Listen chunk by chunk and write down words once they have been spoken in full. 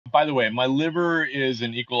by the way, my liver is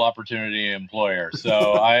an equal opportunity employer.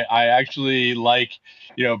 So I actually like,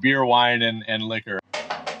 beer, wine, and liquor.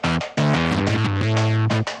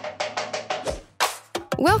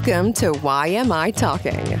 Welcome to YMI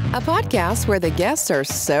Talking, a podcast where the guests are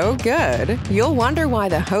so good, you'll wonder why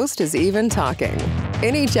the host is even talking.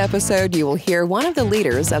 In each episode, you will hear one of the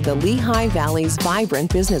leaders of the Lehigh Valley's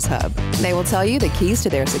vibrant business hub. They will tell you the keys to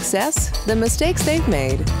their success, the mistakes they've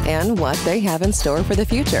made, and what they have in store for the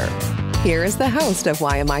future. Here is the host of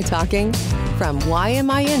YMI Talking, from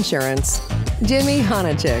YMI Insurance, Jimmy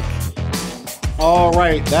Honachik. All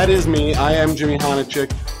right, that is me. I am Jimmy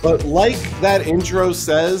Honachik. But like that intro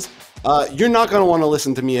says, you're not going to want to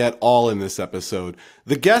listen to me at all in this episode.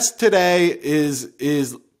 The guest today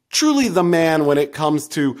is truly the man when it comes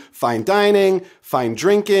to fine dining, fine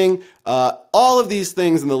drinking, all of these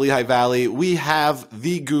things in the Lehigh Valley. We have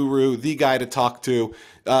the guru, the guy to talk to.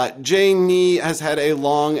 Jay Nee has had a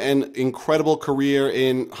long and incredible career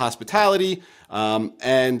in hospitality,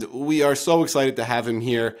 and we are so excited to have him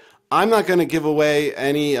here. I'm not going to give away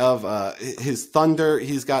any of his thunder.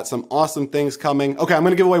 He's got some awesome things coming. Okay, I'm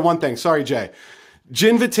going to give away one thing. Sorry, Jay.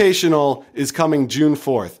 Ginvitational is coming June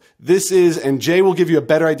 4th. This is, and Jay will give you a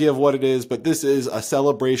better idea of what it is, but this is a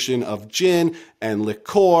celebration of gin and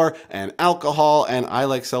liqueur and alcohol, and I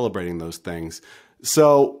like celebrating those things.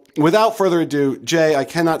 So without further ado, Jay, I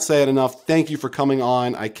cannot say it enough. Thank you for coming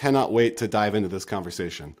on. I cannot wait to dive into this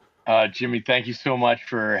conversation. Jimmy, thank you so much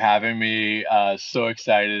for having me. So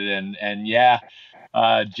excited. And yeah,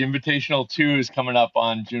 Ginvitational 2 is coming up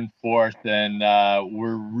on June 4th, and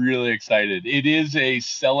we're really excited. It is a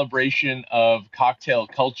celebration of cocktail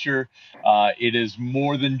culture. It is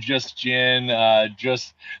more than just gin.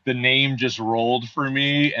 Just the name just rolled for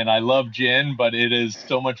me, and I love gin, but it is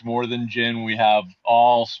so much more than gin. We have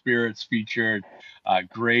all spirits featured.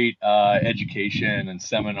 Great education and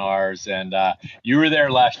seminars, and you were there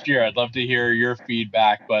last year. I'd love to hear your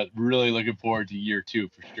feedback, but really looking forward to year 2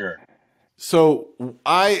 for sure. So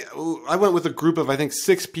I went with a group of, I think,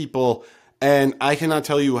 6 people, and I cannot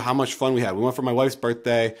tell you how much fun we had. We went for my wife's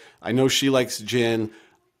birthday. I know she likes gin.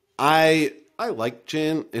 I like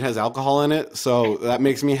gin. It has alcohol in it, so that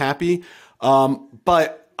makes me happy.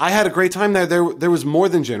 But I had a great time there. There was more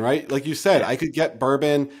than gin, right? Like you said, I could get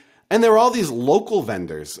bourbon. And there were all these local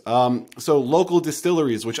vendors, so local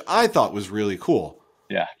distilleries, which I thought was really cool.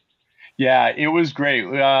 Yeah, it was great.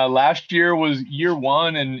 Last year was year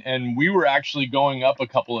 1, and we were actually going up a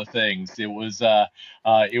couple of things. It was a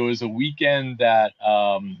weekend that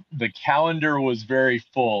the calendar was very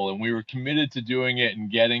full, and we were committed to doing it and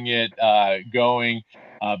getting it going.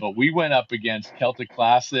 But we went up against Celtic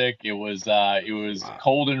Classic. It was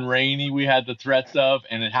cold and rainy. We had the threats of,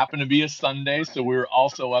 and it happened to be a Sunday, so we were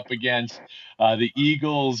also up against the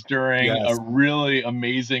Eagles during a really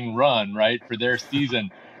amazing run, right, for their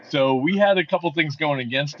season. So we had a couple things going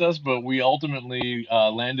against us, but we ultimately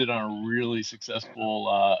landed on a really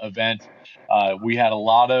successful event. We had a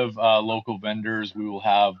lot of local vendors. We will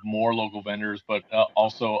have more local vendors, but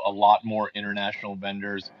also a lot more international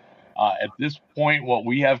vendors. At this point, what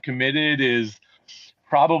we have committed is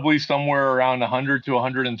probably somewhere around 100 to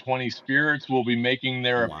 120 spirits will be making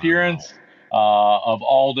their appearance of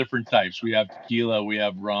all different types. We have tequila, we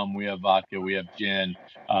have rum, we have vodka, we have gin,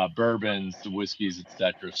 bourbons, whiskeys,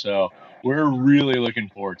 etc. So we're really looking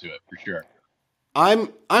forward to it for sure.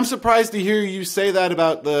 I'm surprised to hear you say that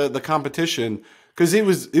about the competition, because it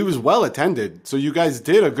was well attended. So you guys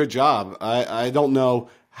did a good job. I don't know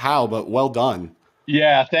how, but well done.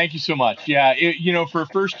 Yeah, thank you so much. Yeah, for a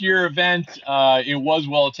first year event, it was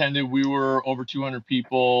well attended. We were over 200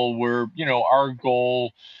 people. Our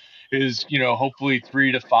goal is, hopefully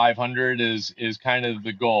 300 to 500 is kind of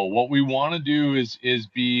the goal. What we want to do is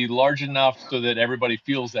be large enough so that everybody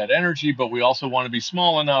feels that energy, but we also want to be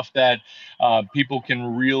small enough that people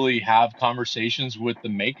can really have conversations with the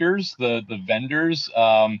makers, the vendors.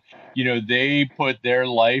 They put their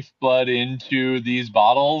lifeblood into these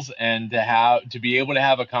bottles, and to be able to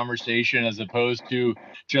have a conversation as opposed to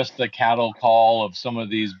just the cattle call of some of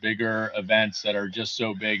these bigger events that are just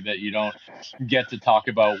so big that you don't get to talk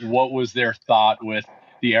about what was their thought with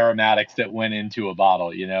the aromatics that went into a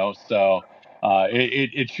bottle, So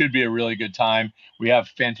it should be a really good time. We have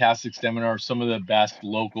fantastic seminars, some of the best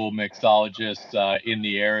local mixologists in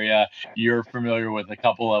the area. You're familiar with a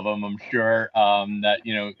couple of them, I'm sure,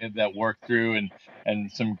 that work through,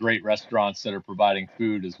 and some great restaurants that are providing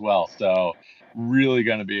food as well. So really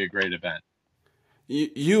going to be a great event.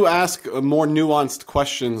 You ask more nuanced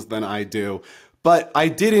questions than I do, but I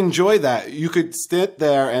did enjoy that. You could sit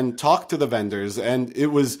there and talk to the vendors, and it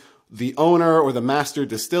was the owner or the master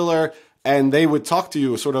distiller, and they would talk to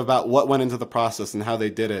you sort of about what went into the process and how they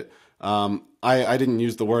did it. I didn't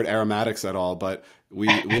use the word aromatics at all, but we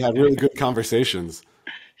had really good conversations.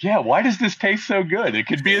 Yeah, why does this taste so good? It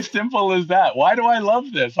could be as simple as that. Why do I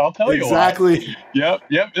love this? I'll tell you why. Exactly Yep,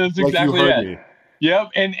 that's like you exactly heard it. me. Yep,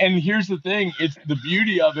 and here's the thing. It's the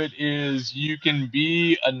beauty of it is you can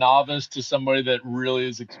be a novice to somebody that really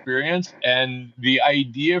is experienced. And the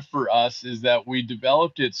idea for us is that we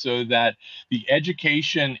developed it so that the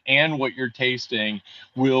education and what you're tasting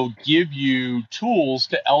will give you tools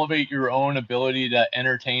to elevate your own ability to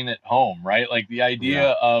entertain at home, right? Like the Yeah. idea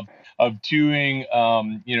of doing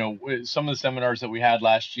some of the seminars that we had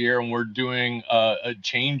last year, and we're doing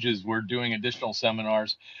changes. We're doing additional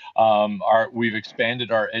seminars. We've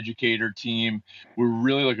expanded our educator team. We're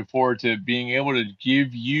really looking forward to being able to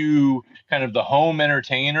give you kind of the home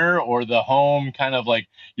entertainer, or the home kind of like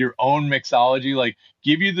your own mixology, like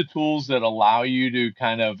give you the tools that allow you to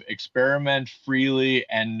kind of experiment freely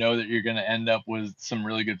and know that you're going to end up with some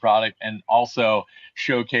really good product, and also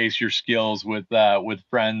showcase your skills with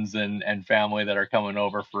friends and family that are coming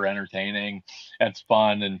over for entertaining. It's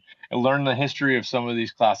fun, and learn the history of some of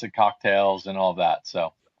these classic cocktails and all that.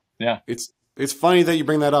 So yeah. It's funny that you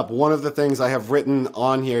bring that up. One of the things I have written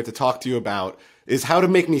on here to talk to you about is how to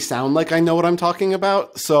make me sound like I know what I'm talking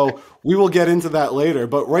about. So we will get into that later.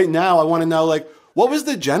 But right now, I want to know, like, what was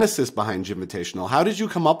the genesis behind Ginvitational? How did you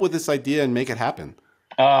come up with this idea and make it happen?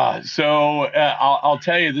 I'll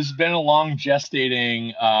tell you, this has been a long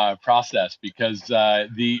gestating process, because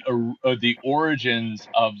the origins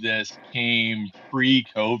of this came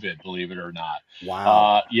pre-COVID, believe it or not.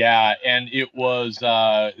 Wow. Yeah, and it was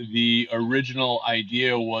the original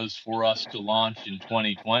idea was for us to launch in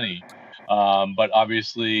 2020. But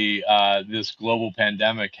obviously, this global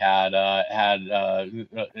pandemic had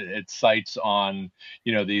its sights on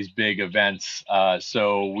these big events.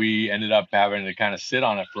 So we ended up having to kind of sit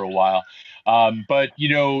on it for a while. But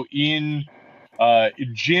in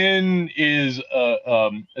gin is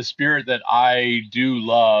a spirit that I do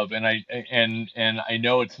love, and I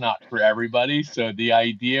know it's not for everybody. So the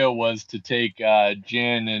idea was to take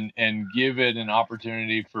gin and give it an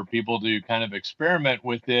opportunity for people to kind of experiment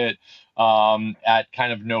with it at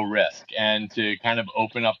kind of no risk, and to kind of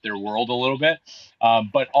open up their world a little bit.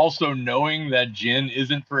 But also knowing that gin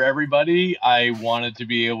isn't for everybody, I wanted to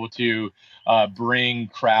be able to bring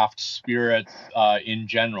craft spirits in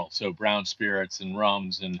general, so brown spirits and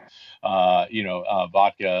rums and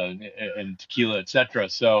vodka and tequila, etc.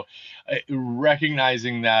 So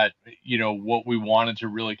recognizing that what we wanted to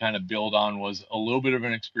really kind of build on was a little bit of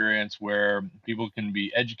an experience where people can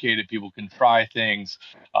be educated, people can try things,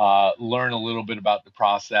 learn a little bit about the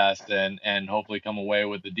process, and hopefully come away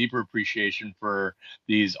with a deeper appreciation for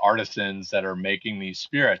these artisans that are making these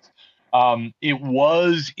spirits. It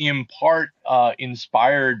was in part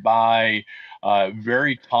inspired by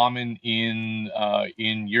very common in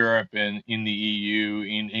Europe and in the EU,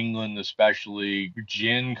 in England especially.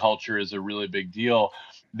 Gin culture is a really big deal.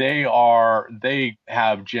 They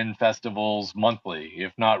have gin festivals monthly,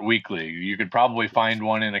 if not weekly. You could probably find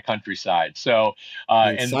one in a countryside. So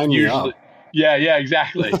I mean, and sign me usually, up. yeah,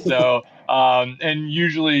 exactly. So and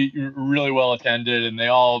usually really well attended, and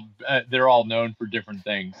they're all known for different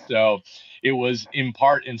things. So it was in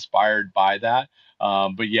part inspired by that.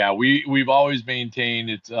 But yeah, we've always maintained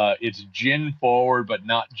it's gin forward, but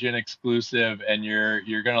not gin exclusive, and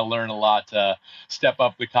you're gonna learn a lot to step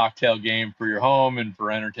up the cocktail game for your home and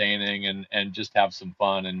for entertaining, and just have some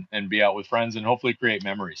fun, and be out with friends, and hopefully create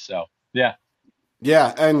memories. So yeah.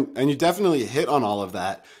 Yeah, and you definitely hit on all of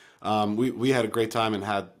that. We had a great time and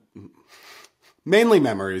had mainly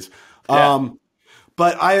memories. Yeah.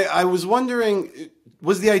 But I was wondering,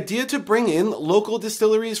 was the idea to bring in local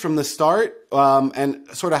distilleries from the start? And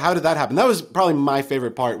sort of how did that happen? That was probably my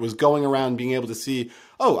favorite part, was going around being able to see,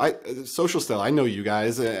 oh, Social Still, I know you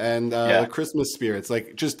guys, and Yeah. Christmas Spirits,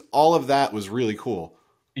 like just all of that was really cool.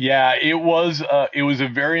 Yeah, it was a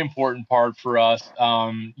very important part for us.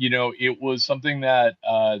 It was something that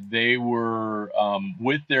they were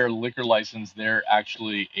with their liquor license. They're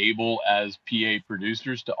actually able, as PA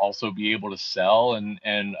producers, to also be able to sell, and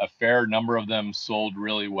a fair number of them sold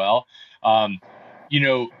really well. Um, you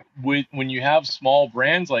know, when you have small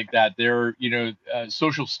brands like that,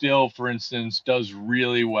 Social Still, for instance, does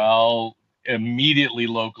really well immediately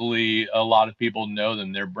locally. A lot of people know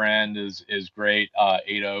them. Their brand is great.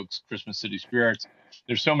 Eight Oaks, Christmas City Spirits.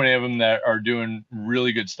 There's so many of them that are doing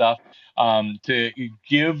really good stuff. To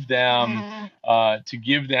give them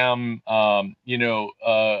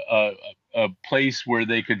a place where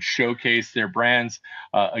they could showcase their brands,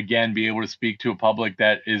 again, be able to speak to a public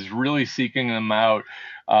that is really seeking them out,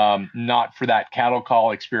 not for that cattle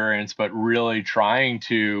call experience, but really trying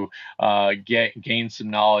to gain some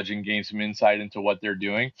knowledge and gain some insight into what they're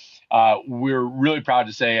doing. We're really proud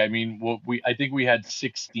to say, I mean, I think we had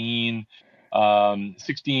 16 PA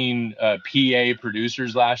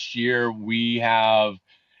producers last year. We have,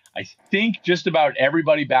 I think, just about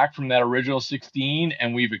everybody back from that original 16,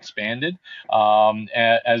 and we've expanded,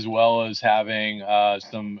 as well as having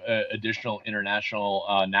some additional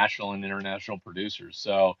international, national and international producers.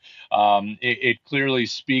 So it clearly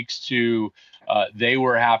speaks to they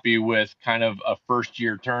were happy with kind of a first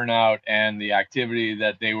year turnout and the activity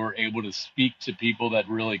that they were able to speak to people that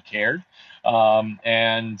really cared,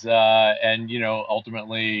 and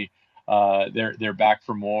ultimately they're back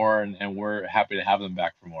for more, and we're happy to have them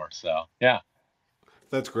back for more. So yeah.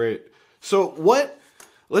 That's great. So what?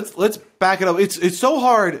 Let's back it up. It's so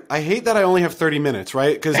hard. I hate that I only have 30 minutes,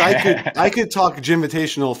 right? Because I could talk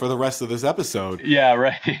Ginvitational for the rest of this episode. Yeah,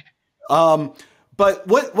 right. But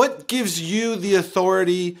what gives you the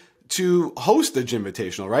authority to host the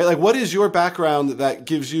Ginvitational, right? Like, what is your background that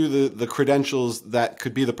gives you the credentials that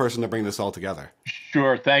could be the person to bring this all together?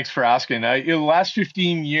 Sure. Thanks for asking. The last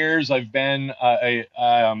 15 years, I've been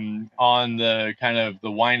on the kind of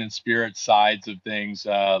the wine and spirit sides of things,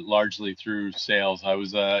 largely through sales. I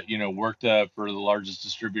was, worked for the largest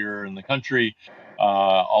distributor in the country.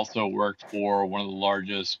 Also worked for one of the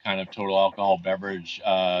largest kind of total alcohol beverage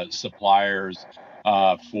suppliers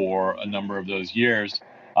for a number of those years.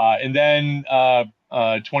 And then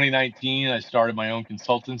 2019, I started my own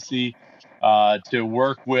consultancy to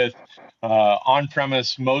work with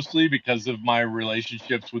on-premise, mostly because of my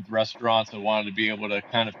relationships with restaurants. I wanted to be able to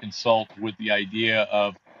kind of consult with the idea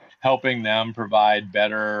of helping them provide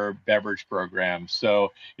better beverage programs. So,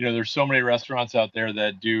 there's so many restaurants out there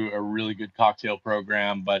that do a really good cocktail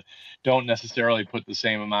program, but don't necessarily put the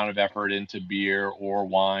same amount of effort into beer or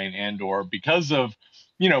wine, or because of,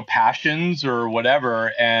 passions or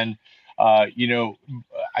whatever. And,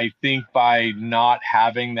 I think by not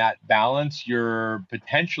having that balance, you're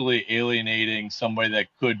potentially alienating somebody that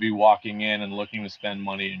could be walking in and looking to spend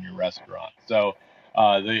money in your restaurant. So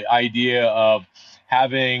the idea of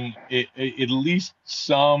having at least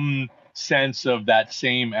some sense of that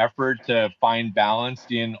same effort to find balance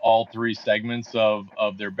in all three segments of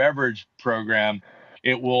their beverage program,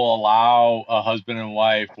 it will allow a husband and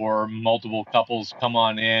wife or multiple couples come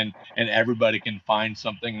on in, and everybody can find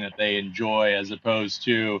something that they enjoy, as opposed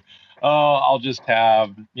to, oh, I'll just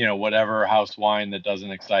have, whatever house wine that doesn't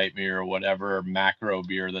excite me, or whatever macro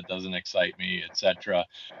beer that doesn't excite me, etc.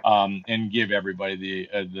 And give everybody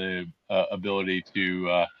the ability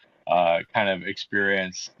to kind of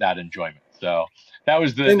experience that enjoyment. So that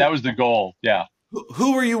was the goal. Yeah.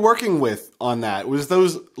 Who were you working with on that? Was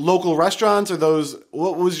those local restaurants, or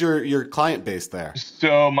what was your client base there?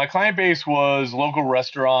 So my client base was local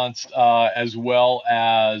restaurants, as well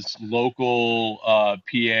as local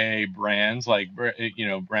PA brands, like,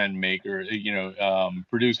 brand maker,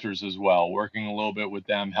 producers as well, working a little bit with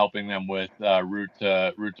them, helping them with route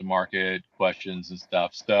to market questions and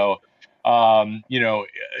stuff. So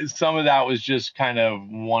some of that was just kind of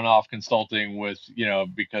one-off consulting with,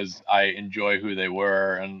 because I enjoy who they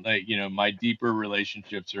were, and my deeper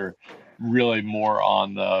relationships are really more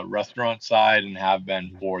on the restaurant side, and have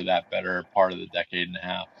been for that better part of the decade and a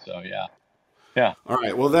half. So yeah. All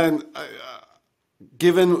right. Well, then,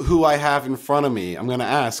 given who I have in front of me, I'm going to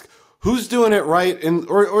ask, who's doing it right,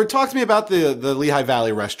 or talk to me about the Lehigh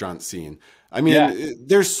Valley restaurant scene. I mean,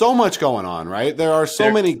 There's so much going on, right? There are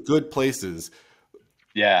so many good places.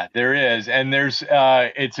 Yeah, there is. And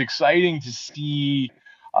it's exciting to see,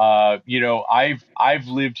 I've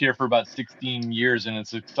lived here for about 16 years, and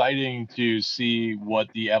it's exciting to see what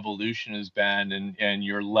the evolution has been, and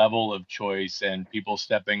your level of choice and people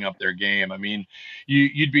stepping up their game. I mean,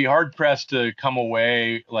 you'd be hard pressed to come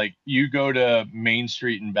away, like, you go to Main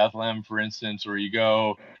Street in Bethlehem, for instance, or you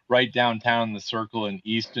go right downtown in the Circle in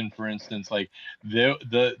Easton, for instance, like the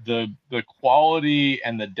quality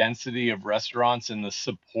and the density of restaurants and the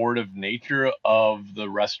supportive nature of the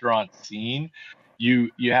restaurant scene.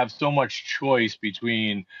 You have so much choice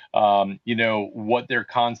between what their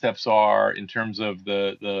concepts are in terms of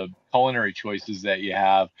the culinary choices that you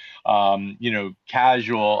have,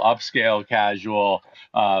 casual, upscale casual,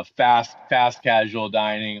 fast casual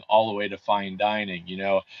dining, all the way to fine dining.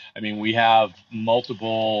 I mean, we have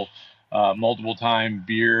multiple multiple time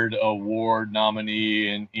Beard Award nominee,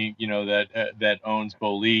 and that owns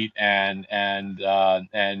Bolete and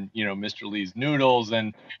Mr. Lee's Noodles,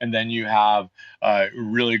 and then you have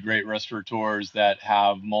really great restaurateurs that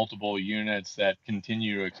have multiple units that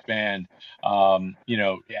continue to expand.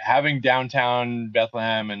 Having downtown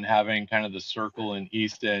Bethlehem and having kind of the circle in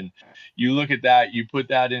Easton, you look at that, you put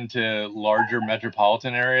that into larger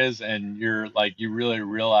metropolitan areas, and you really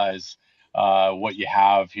realize what you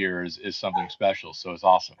have here is something special. So it's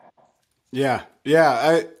awesome. Yeah,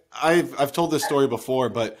 yeah. I've told this story before,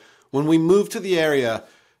 but when we moved to the area,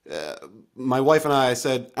 uh, my wife and I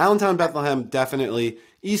said Allentown, Bethlehem, definitely.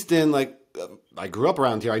 Easton, I grew up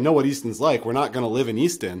around here. I know what Easton's like. We're not going to live in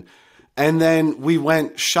Easton. And then we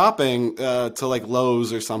went shopping to like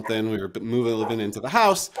Lowe's or something. We were living into the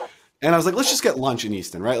house, and I was like, let's just get lunch in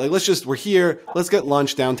Easton, right? Like, we're here. Let's get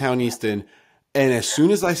lunch downtown Easton. And as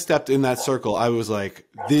soon as I stepped in that circle, I was like,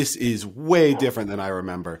 this is way different than I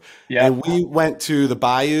remember. Yeah. And we went to the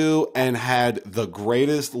Bayou and had the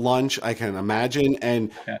greatest lunch I can imagine.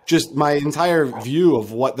 And just my entire view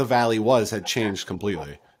of what the valley was had changed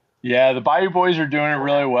completely. Yeah, the Bayou Boys are doing it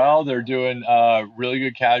really well. They're doing really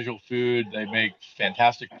good casual food. They make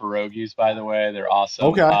fantastic pierogies, by the way. They're awesome.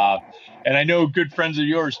 Okay. And I know good friends of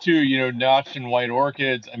yours too, Notch and White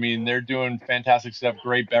Orchids. I mean, they're doing fantastic stuff,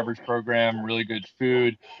 great beverage program, really good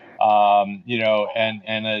food, and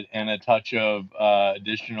a touch of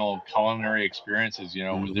additional culinary experiences,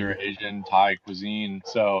 with their Asian Thai cuisine.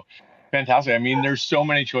 So fantastic. I mean, there's so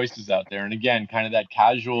many choices out there. And again, kind of that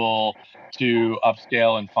casual to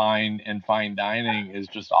upscale and fine dining is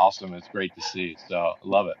just awesome. It's great to see. So I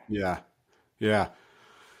love it. Yeah. Yeah.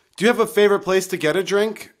 Do you have a favorite place to get a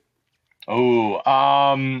drink?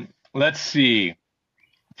 Let's see.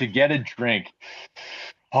 To get a drink.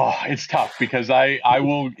 Oh, it's tough because I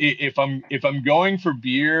will, if I'm going for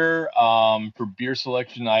beer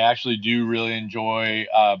selection, I actually do really enjoy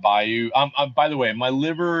Bayou. By the way, my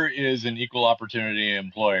liver is an equal opportunity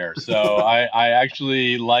employer, so I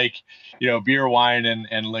actually like beer, wine,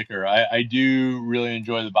 and liquor. I do really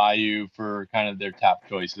enjoy the Bayou for kind of their tap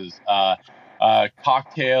choices.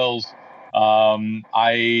 Cocktails.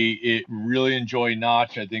 I really enjoy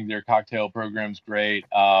Notch. I think their cocktail program's great.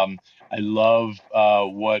 I love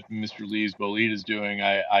what Mr. Lee's Bolete is doing.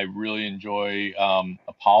 I really enjoy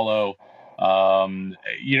Apollo.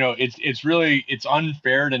 It's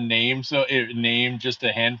unfair to name just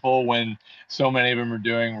a handful when so many of them are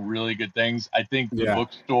doing really good things. I think the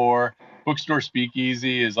bookstore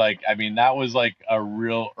Speakeasy is that was like a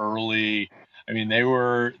real early. I mean, they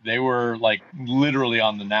were like literally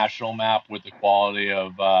on the national map with the quality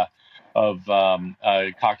of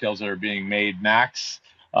cocktails that are being made. Max,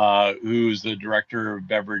 who's the director of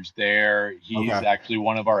beverage there, he's actually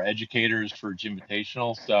one of our educators for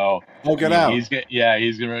Ginvitational. So he's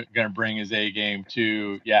gonna bring his A game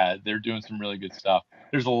too. Yeah, they're doing some really good stuff.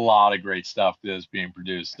 There's a lot of great stuff that's being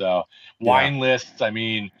produced. So wine lists, I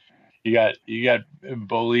mean. You got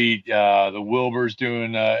Bolete, the Wilbur's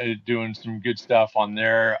doing some good stuff on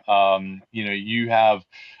there. You have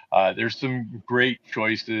there's some great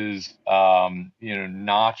choices.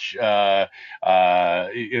 Notch,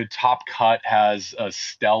 Top Cut has a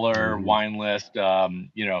stellar wine list.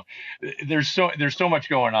 There's so much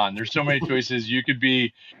going on. There's so many choices. You could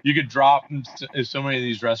drop so many of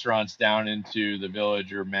these restaurants down into the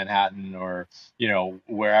Village or Manhattan or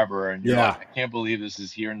wherever, and you're like, I can't believe this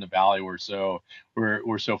is here in the Valley. We're so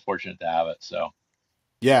fortunate to have it. So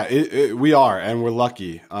yeah, we are, and we're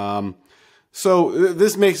lucky. So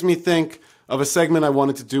this makes me think of a segment I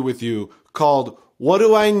wanted to do with you called "What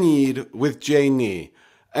Do I Need with Jay Nee?"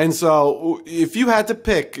 And so, if you had to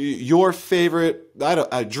pick your favorite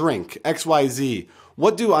drink XYZ,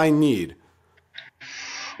 what do I need?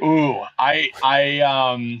 Ooh,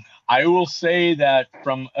 I will say that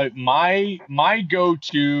from my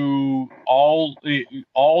go-to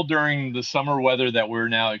all during the summer weather that we're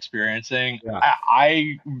now experiencing,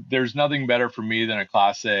 there's nothing better for me than a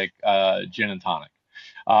classic gin and tonic.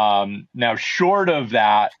 Now, short of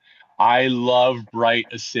that, I love bright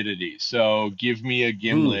acidity. So give me a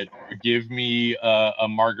gimlet or give me a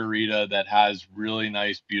margarita that has really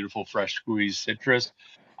nice, beautiful, fresh squeezed citrus.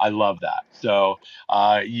 I love that. So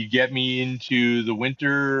you get me into the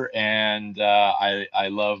winter, and I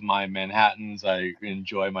love my Manhattans. I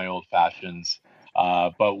enjoy my old fashions.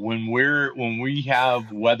 But when we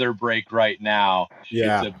have weather break right now,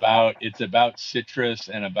 it's about citrus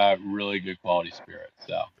and about really good quality spirit.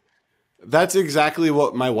 So that's exactly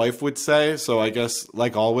what my wife would say. So I guess,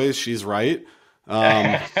 like always, she's right.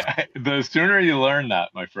 The sooner you learn that,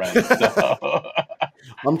 my friend. So.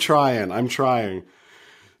 I'm trying.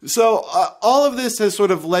 So all of this has sort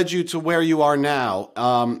of led you to where you are now,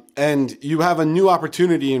 and you have a new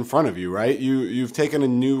opportunity in front of you, right? You've taken a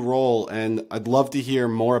new role, and I'd love to hear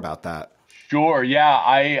more about that. Sure. Yeah.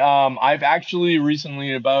 I've actually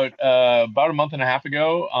recently, about a month and a half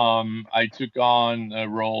ago, I took on a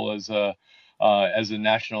role as a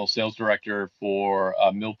national sales director for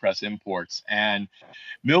Mill Press Imports. And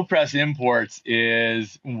Mill Press Imports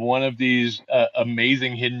is one of these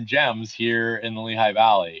amazing hidden gems here in the Lehigh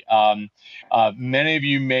Valley. Many of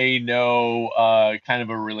you may know kind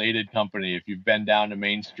of a related company. If you've been down to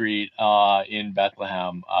Main Street in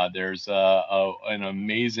Bethlehem, there's an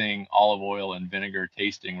amazing olive oil and vinegar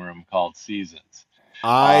tasting room called Seasons. Uh,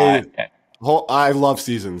 I I love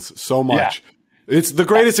Seasons so yeah, much. It's the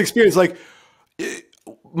greatest experience. Like it,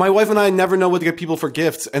 my wife and I never know what to get people for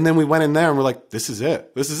gifts, and then we went in there and we're like, "This is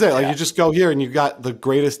it. This is it." Like yeah. you just go here and you got the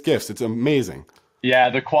greatest gifts. It's amazing.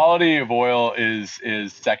 Yeah, the quality of oil is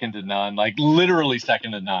second to none, like literally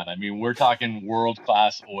second to none. I mean, we're talking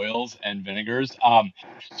world-class oils and vinegars.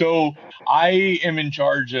 So I am in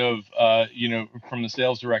charge of, from the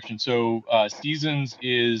sales direction. So Seasons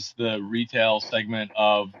is the retail segment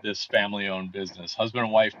of this family-owned business, husband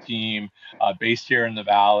and wife team, based here in the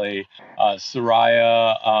Valley.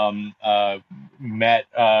 Soraya met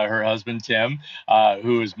her husband Tim,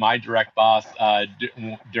 who is my direct boss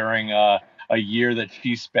during a year that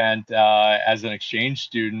she spent as an exchange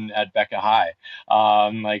student at Becca High,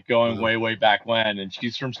 like going Wow. way, way back when. And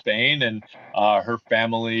she's from Spain, and her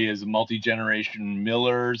family is multi-generation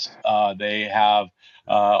millers. They have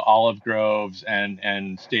olive groves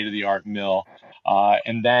and state-of-the-art mill.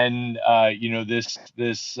 And then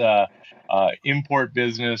this import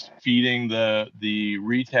business feeding the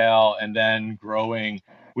retail and then growing.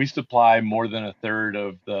 We supply more than a third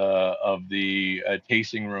of the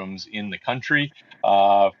tasting rooms in the country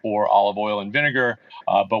for olive oil and vinegar,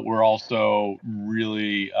 but we're also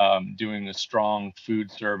really doing a strong food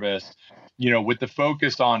service, with the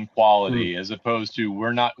focus on Mm. quality as opposed to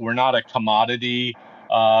we're not a commodity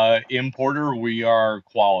importer. We are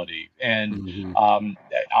quality. And Hmm.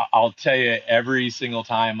 I'll tell you, every single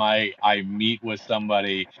time I meet with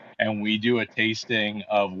somebody and we do a tasting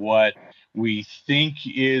of what we think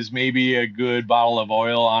is maybe a good bottle of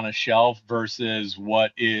oil on a shelf versus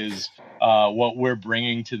what we're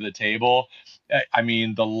bringing to the table. I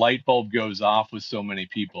mean, the light bulb goes off with so many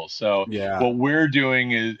people. So Yeah. what we're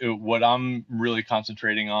doing is what I'm really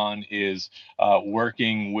concentrating on is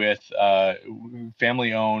working with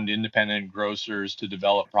family-owned independent grocers to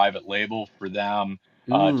develop private label for them.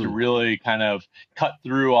 To Mm. really kind of cut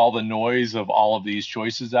through all the noise of all of these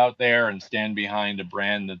choices out there and stand behind a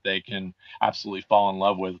brand that they can absolutely fall in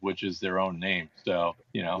love with, which is their own name. So,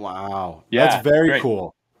 Wow. That's yeah, very great.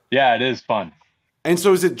 cool. Yeah, it is fun. And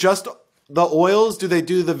so is it just the oils? Do they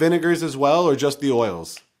do the vinegars as well, or just the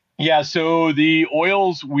oils? Yeah, so the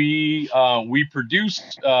oils we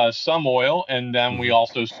produce some oil, and then we Mhm.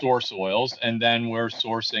 also source oils, and then we're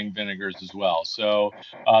sourcing vinegars as well. So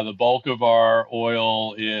the bulk of our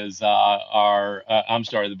oil is our I'm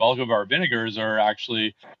sorry, the bulk of our vinegars are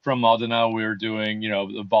actually from Modena. We're doing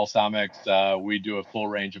the balsamics. We do a full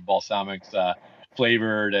range of balsamics.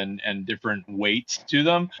 Flavored and different weights to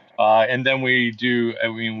them. And then we do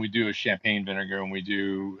a champagne vinegar, and we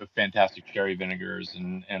do fantastic sherry vinegars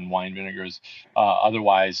and wine vinegars,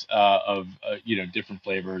 otherwise of different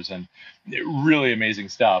flavors and really amazing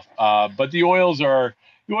stuff. But the oils are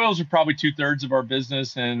probably two-thirds of our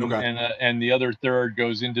business, and Okay. and the other third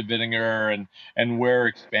goes into vinegar, and we're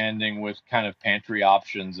expanding with kind of pantry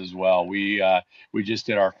options as well. We just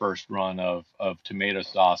did our first run of tomato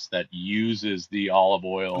sauce that uses the olive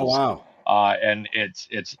Oh oils, wow. and it's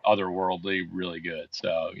otherworldly, really good.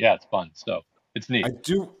 So yeah, it's fun. So it's I neat.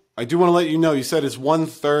 do I do want to let you know you said it's one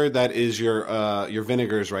third that is your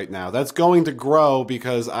vinegars right now. That's going to grow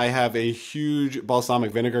because I have a huge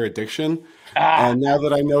balsamic vinegar addiction. Ah, And now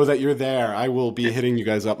that I know that you're there, I will be hitting you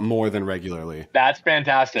guys up more than regularly. that's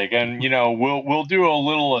fantastic. And we'll do a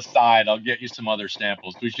little aside. I'll get you some other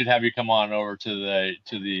samples. We should have you come on over to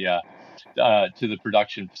the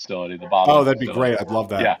production facility, the Oh, bottling that'd be great. facility. I'd love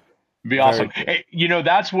that. Yeah, be Very awesome. cool. Hey,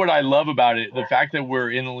 that's what I love about it. The fact that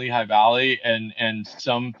we're in the Lehigh Valley, and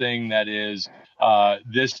something that is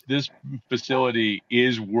this facility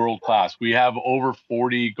is world class. We have over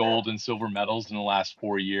 40 gold and silver medals in the last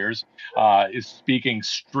 4 years. Is speaking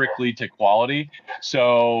strictly to quality.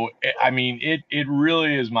 So I mean, it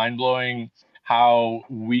really is mind blowing how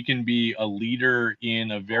we can be a leader in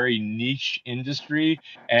a very niche industry,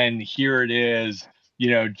 and here it is,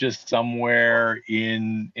 just somewhere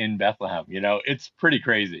in Bethlehem. It's pretty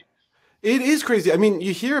crazy. It is crazy. I mean,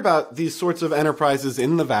 you hear about these sorts of enterprises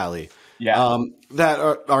in the Valley Yeah. that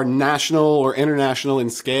are national or international in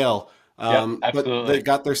scale, Yep. but they Absolutely.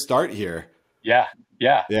 got their start here. Yeah,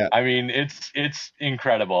 yeah. Yeah, I mean, it's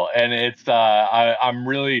incredible, and I'm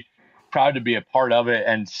really proud to be a part of it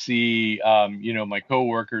and see my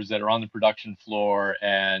coworkers that are on the production floor,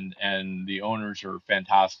 and the owners are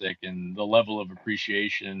fantastic, and the level of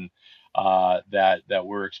appreciation that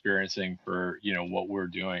we're experiencing for what we're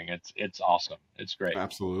doing. It's awesome. It's great.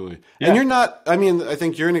 absolutely. And Yeah. you're not, I mean, I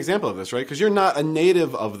think you're an example of this, right? Because you're not a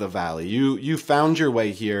native of the Valley. You found your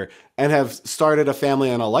way here and have started a family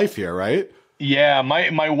and a life here, right? Yeah,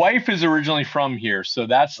 my wife is originally from here, so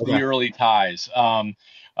that's the Okay. early ties.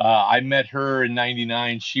 I met her in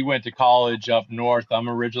 '99. She went to college up north. I'm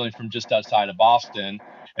originally from just outside of Boston,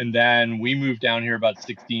 and then we moved down here about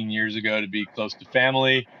 16 years ago to be close to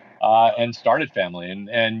family, and started family. And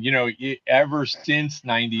ever since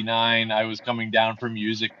 '99, I was coming down for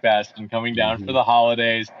Music Fest and coming down for Hmm. the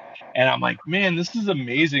holidays, and I'm like, man, this is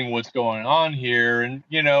amazing what's going on here, and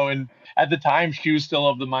at the time she was still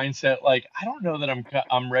of the mindset like I don't know that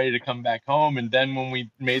I'm ready to come back home. And then when we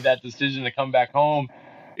made that decision to come back home,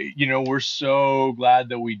 we're so glad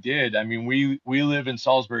that we did. I mean, we live in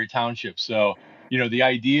Salisbury Township, so the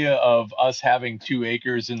idea of us having 2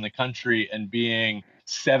 acres in the country and being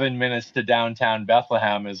 7 minutes to downtown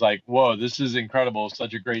Bethlehem is like, whoa, this is incredible,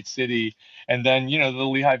 such a great city. And then the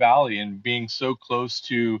Lehigh Valley and being so close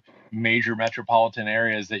to major metropolitan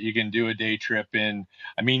areas that you can do a day trip in.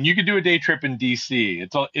 I mean, you could do a day trip in DC.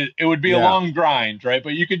 It would be a Yeah. long grind, right?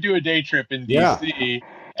 But you could do a day trip in Yeah. DC,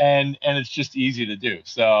 and it's just easy to do.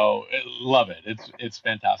 So love it. It's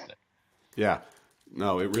fantastic. Yeah.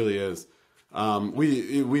 No, it really is.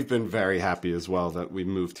 We've been very happy as well that we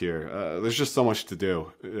moved here. There's just so much to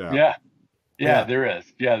do. Yeah. Yeah. Yeah, Yeah. there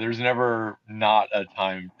is. Yeah, there's never not a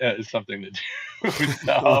time something to do.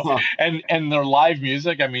 So, and their live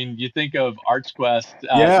music. I mean, you think of Arts Quest,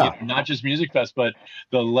 Yeah. not just Music Fest, but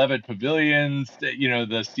the Levitt Pavilions.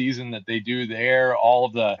 The season that they do there, all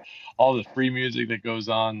the free music that goes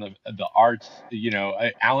on, the arts.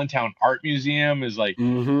 Allentown Art Museum is like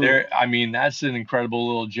Hmm. there. I mean, that's an incredible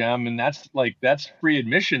little gem, and that's free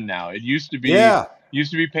admission now. It Yeah.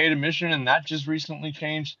 used to be paid admission, and that just recently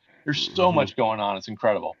changed. There's so Hmm. much going on. It's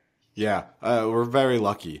incredible. Yeah. We're very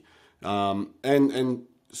lucky. And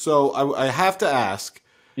so I have to ask,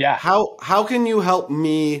 Yeah. how can you help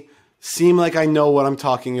me seem like I know what I'm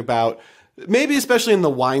talking about? Maybe especially in the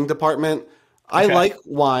wine department. I Okay. like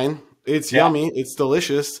wine. It's Yeah. yummy. It's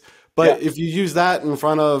delicious. Yeah. But if you use that in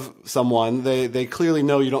front of someone, they clearly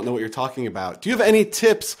know you don't know what you're talking about. Do you have any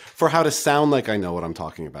tips for how to sound like I know what I'm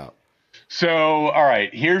talking about? So, all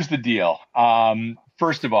right, here's the deal.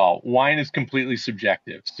 First of all, wine is completely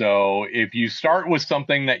subjective. So, if you start with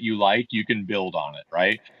something that you like, you can build on it,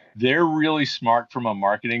 right? They're really smart from a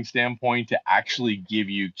marketing standpoint to actually give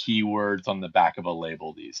you keywords on the back of a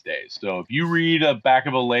label these days. So, if you read a back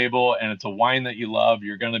of a label and it's a wine that you love,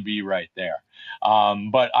 you're going to be right there.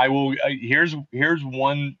 But I will. Here's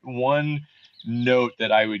one note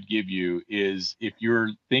that I would give you is if you're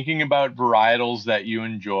thinking about varietals that you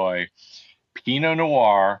enjoy. Pinot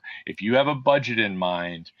Noir, if you have a budget in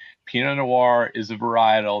mind, Pinot Noir is a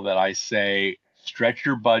varietal that I say stretch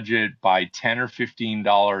your budget by $10 or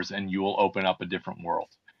 $15 and you will open up a different world.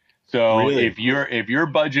 So Really? if your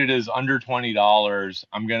budget is under $20,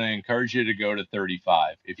 I'm going to encourage you to go to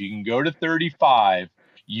 35. If you can go to 35,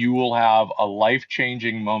 you will have a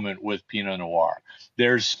life-changing moment with Pinot Noir.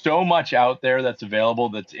 There's so much out there that's available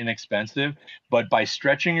that's inexpensive, but by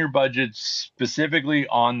stretching your budget specifically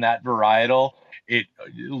on that varietal, it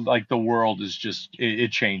like the world is just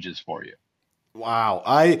it changes for you. Wow.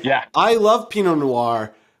 I Yeah. I love Pinot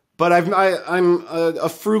Noir, but I'm a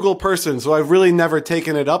frugal person, so I've really never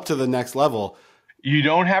taken it up to the next level. You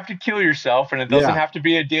don't have to kill yourself, and it doesn't Yeah, have to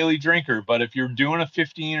be a daily drinker. But if you're doing a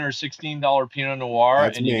 $15 or $16 Pinot Noir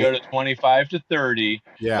that's and you go me. to 25 to 30,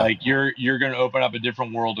 Yeah. like you're going to open up a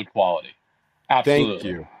different world of quality. Thank Absolutely.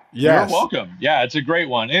 you. You're Yes. welcome. Yeah, it's a great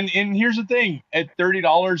one. And here's the thing, at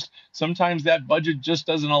 $30, sometimes that budget just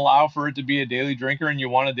doesn't allow for it to be a daily drinker and you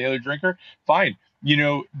want a daily drinker. Fine.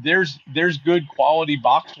 There's good quality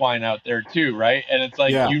box wine out there too, right? And it's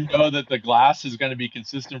like Yeah. that the glass is going to be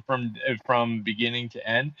consistent from beginning to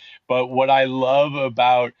end. But what I love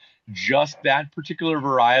about just that particular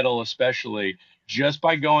varietal especially, just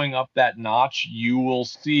by going up that notch, you will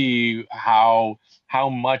see how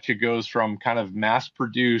much it goes from kind of mass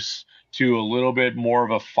produce to a little bit more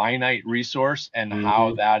of a finite resource, and how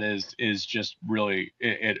Hmm. that is just really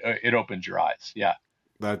it opens your eyes. Yeah.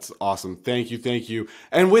 That's awesome. Thank you. Thank you.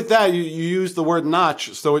 And with that, you used the word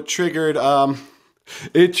notch. So it triggered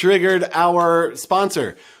our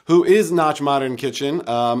sponsor, who is Notch Modern Kitchen.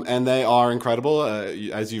 And they are incredible.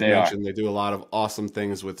 As you've mentioned, they do a lot of awesome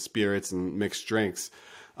things with spirits and mixed drinks.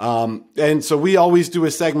 And so we always do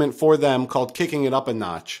a segment for them called Kicking It Up a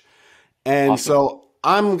Notch. And awesome. So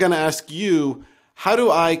I'm going to ask you, how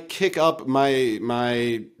do I kick up my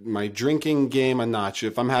drinking game a notch?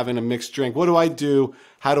 If I'm having a mixed drink, what do I do?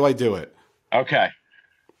 How do I do it? Okay.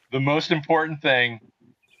 The most important thing,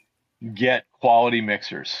 get quality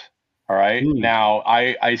mixers. All right. Now,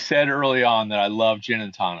 I said early on that I love gin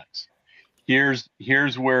and tonics. Here's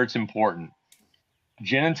where it's important.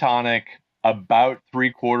 Gin and tonic, about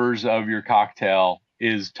 3/4 of your cocktail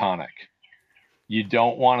is tonic. You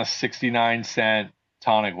don't want a 69-cent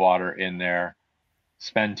tonic water in there.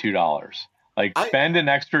 Spend $2. Spend an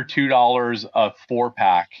extra $2 a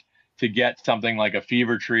 4-pack to get something like a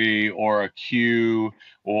Fever Tree or a Q,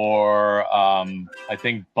 or I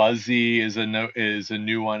think Buzzy is a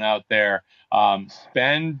new one out there.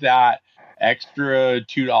 Spend that extra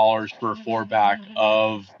 $2 for a 4-pack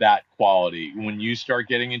of that quality. When you start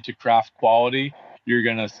getting into craft quality, you're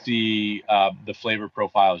gonna see the flavor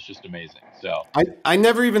profile is just amazing. So I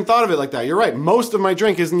never even thought of it like that. You're right. Most of my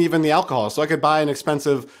drink isn't even the alcohol, so I could buy an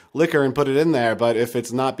expensive liquor and put it in there. But if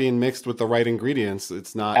it's not being mixed with the right ingredients,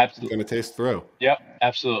 it's not going to taste through. Yep,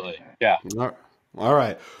 absolutely. Yeah. All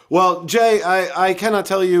right. Well, Jay, I cannot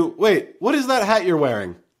tell you. Wait, what is that hat you're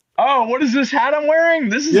wearing? Oh, what is this hat I'm wearing?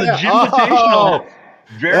 This is a Ginvitational.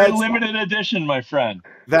 Very limited edition, my friend.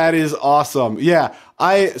 That is awesome. Yeah.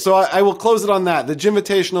 I will close it on that. The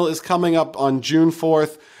Ginvitational is coming up on June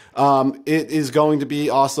 4th. It is going to be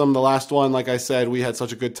awesome. The last one, like I said, we had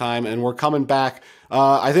such a good time, and we're coming back.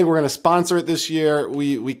 I think we're going to sponsor it this year.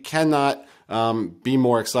 We cannot be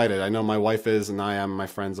more excited. I know my wife is, and I am. My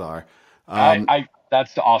friends are.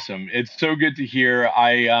 That's awesome. It's so good to hear.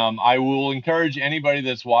 I will encourage anybody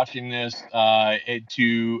that's watching this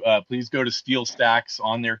to please go to SteelStacks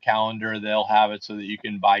on their calendar. They'll have it so that you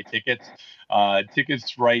can buy tickets.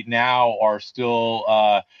 Tickets right now are still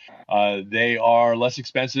they are less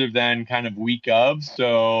expensive than kind of week of.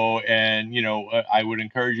 So, and I would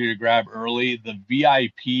encourage you to grab early. The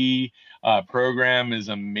VIP program is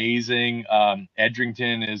amazing.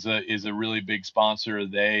 Edrington is a really big sponsor.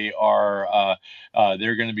 They are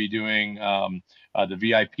they're going to be doing the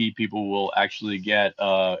VIP people will actually get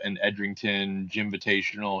an Edrington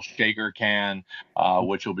Ginvitational shaker can,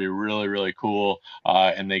 which will be really, really cool.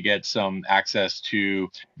 And they get some access to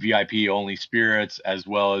VIP only spirits as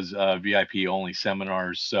well as VIP only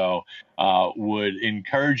seminars. So would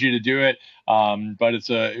encourage you to do it. But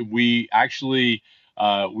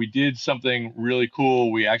we did something really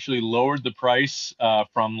cool. We actually lowered the price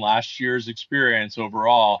from last year's experience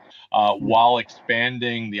overall while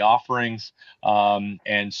expanding the offerings.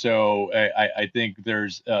 And so I think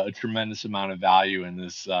there's a tremendous amount of value in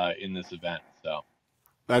this event. So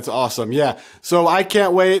that's awesome. Yeah. So I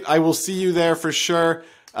can't wait. I will see you there for sure.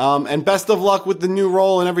 And best of luck with the new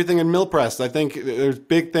role and everything in Millpress. I think there's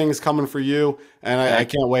big things coming for you, and I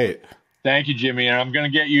can't wait. Thank you, Jimmy. And I'm gonna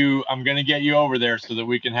get you over there so that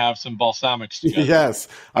we can have some balsamics together. Yes,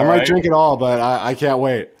 I might drink it all, but I can't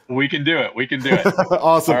wait. We can do it.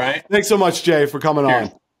 Awesome. All right. Thanks so much, Jay, for coming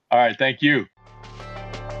on. All right. Thank you.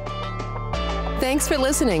 Thanks for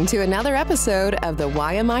listening to another episode of the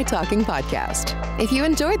YMI Talking podcast. If you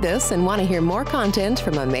enjoyed this and want to hear more content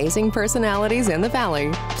from amazing personalities in the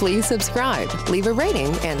Valley, please subscribe, leave a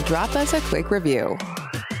rating, and drop us a quick review.